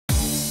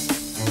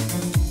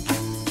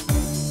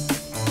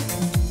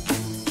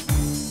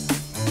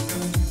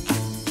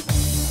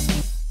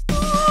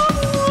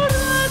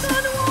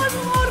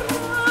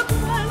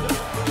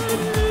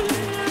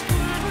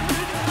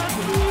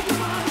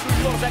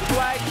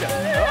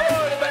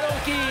Oh, le ballon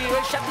qui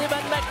échappe des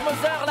mains de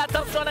McMother.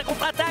 L'attention à la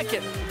contre-attaque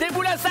des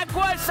Boulazac.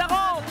 Et ça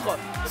rentre.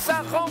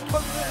 Ça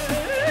rentre.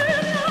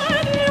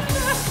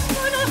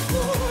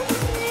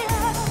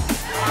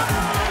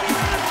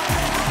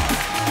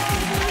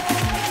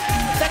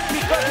 Ça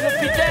picote le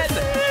piquet.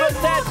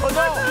 Peut-être,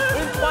 non.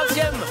 Une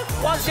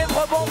troisième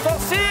rebond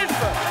offensif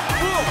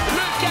pour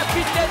le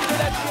capitaine de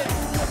la Journée.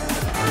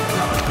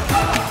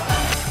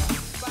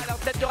 Balle en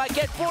tête de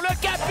raquette pour le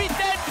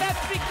capitaine, ça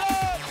picote.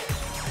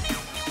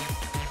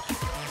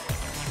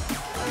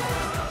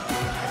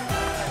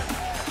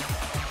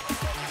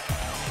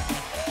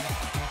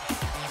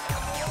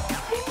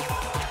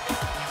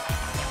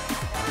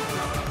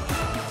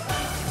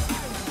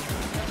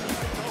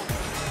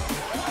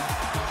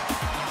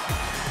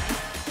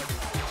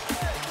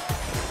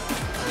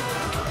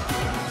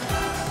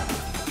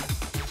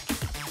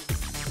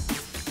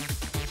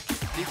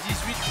 Les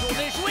 18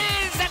 journées jouées,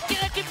 Zach qui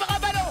récupère un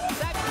ballon.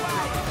 Zach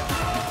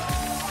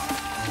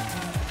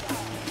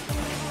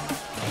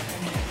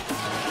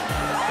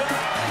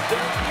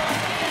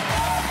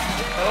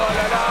oh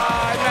là là,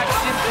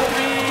 Maxime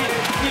Courbis,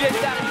 il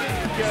est arrivé.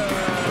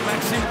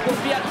 Maxime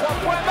Courbis à 3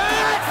 points.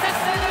 Max,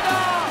 c'est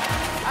dedans.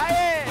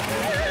 Allez.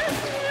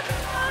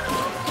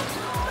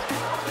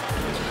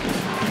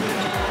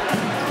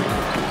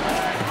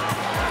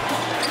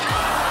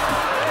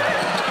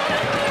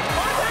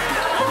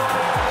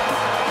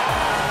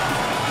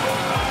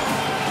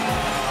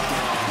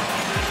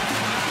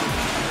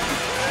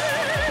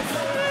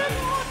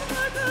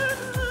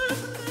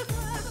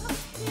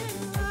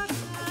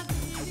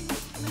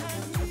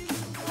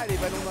 Les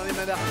ballons dans les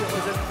mains d'Arthur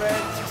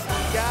Rosenfeld,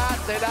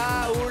 64, et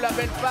là où la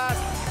belle passe,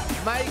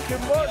 Mike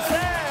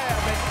Moser,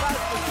 belle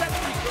passe de Zach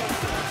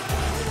Picotte.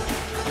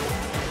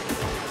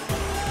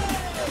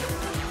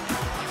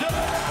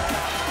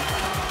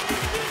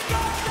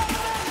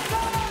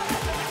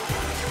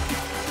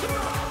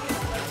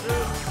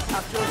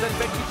 Arthur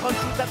Rosenfeld qui prend le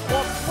shoot à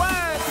 3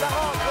 points, ça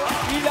rentre,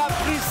 il a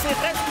pris ses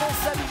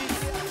responsabilités.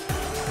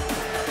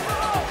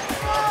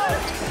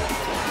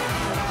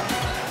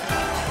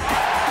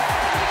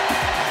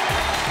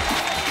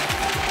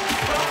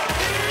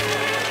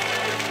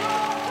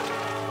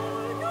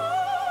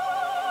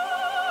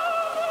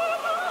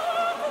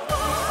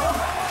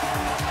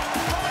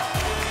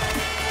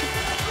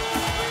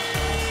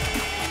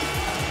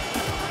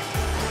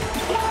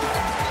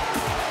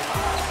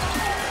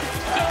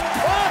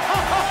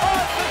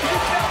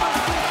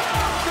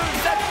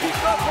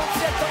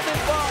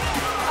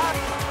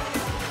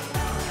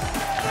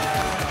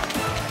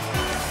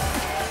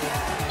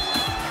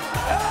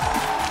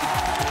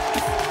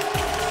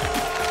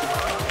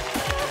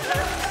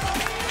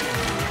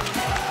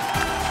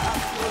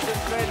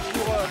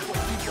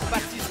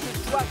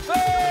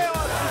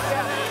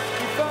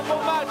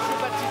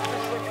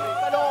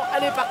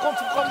 Allez, par contre,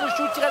 il prend le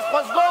shoot, il reste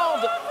 3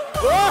 secondes.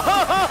 Oh, oh,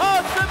 oh,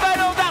 oh, ce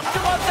ballon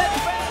d'Arthur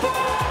Rosenfeld.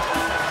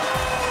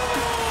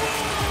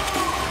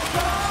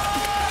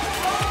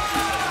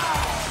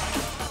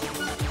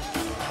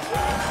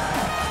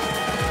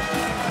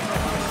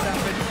 Ça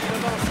fait du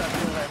moment, ça,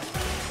 c'est vrai.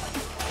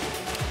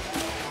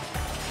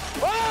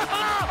 Oh,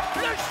 oh,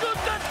 le shoot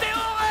de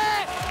Théoré,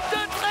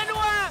 de très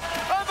loin.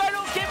 Un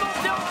ballon qui est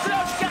monté en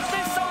cloche, car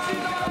descendu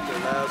dans la...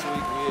 Last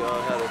week we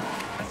had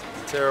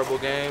a terrible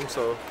game,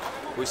 so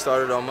we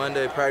started on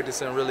Monday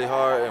practicing really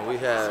hard, and we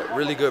had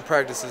really good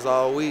practices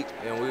all week,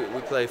 and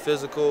we played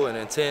physical and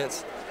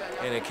intense,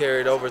 and it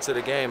carried over to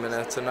the game.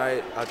 And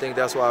tonight, I think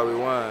that's why we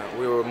won.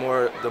 We were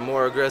the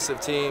more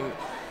aggressive team,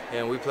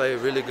 and we played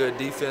really good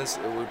defense.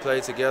 We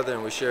played together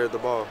and we shared the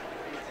ball.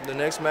 The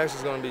next match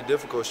is going to be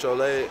difficult.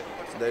 Journée,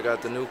 they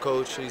got the new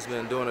coach. He's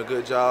been doing a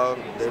good job.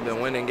 They've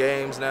been winning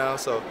games now,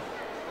 so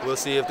we'll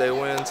see if they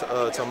win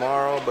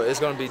tomorrow. But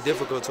it's going to be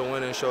difficult to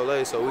win in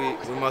Journée, so we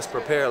must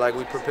prepare like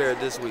we prepared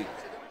this week.